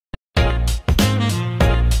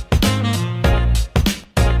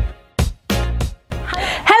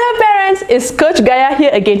it's Coach Gaya here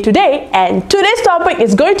again today, and today's topic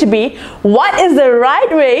is going to be what is the right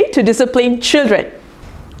way to discipline children.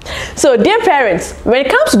 So dear parents, when it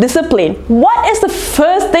comes to discipline, what is the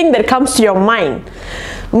first thing that comes to your mind?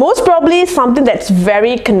 Most probably something that's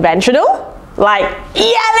very conventional, like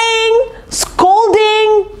yelling,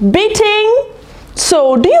 scolding, beating.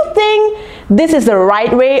 So do you think this is the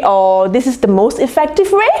right way or this is the most effective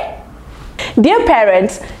way? Dear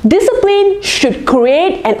parents, discipline should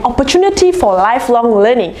create an opportunity for lifelong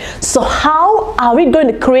learning. So how are we going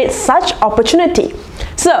to create such opportunity?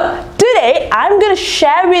 So today I'm going to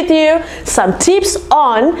share with you some tips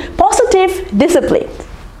on positive discipline.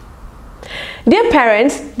 Dear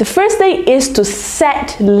parents, the first thing is to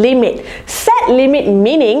set limit. Set limit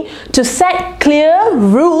meaning to set clear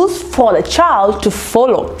rules for the child to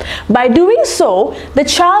follow. By doing so, the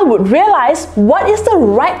child would realize what is the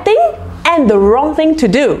right thing and the wrong thing to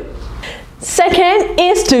do. Second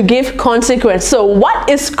is to give consequence. So what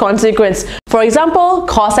is consequence? For example,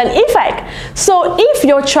 cause and effect. So if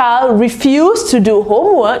your child refuses to do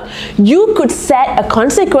homework, you could set a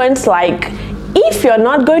consequence like, if you're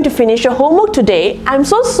not going to finish your homework today, I'm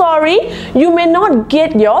so sorry, you may not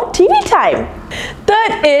get your TV time.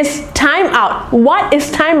 Third is time out. What is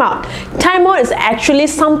time out? Time out is actually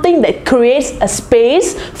something that creates a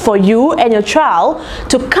space for you and your child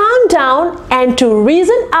to calm down and to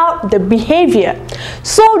reason out the behavior.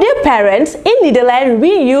 So dear parents, in Netherlands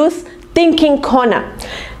we use thinking corner.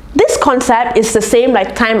 This concept is the same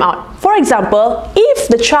like time out. For example, if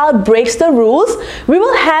the child breaks the rules, we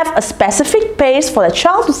will have a specific place for the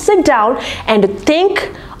child to sit down and to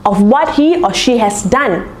think of what he or she has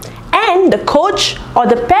done. And the coach or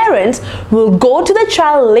the parents will go to the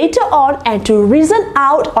child later on and to reason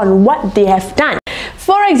out on what they have done.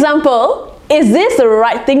 For example, is this the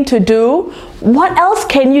right thing to do? What else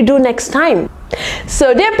can you do next time?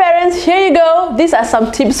 So dear parents, here you go. These are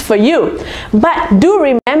some tips for you. But do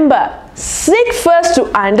remember, seek first to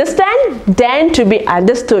understand, then to be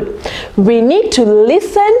understood. We need to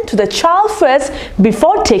listen to the child first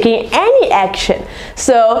before taking any action.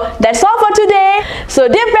 So that's all for today. So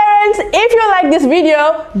dear parents, if you like this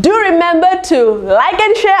video, do remember to like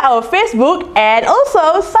and share our Facebook and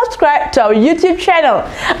also subscribe to our YouTube channel.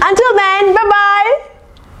 Until then, bye-bye.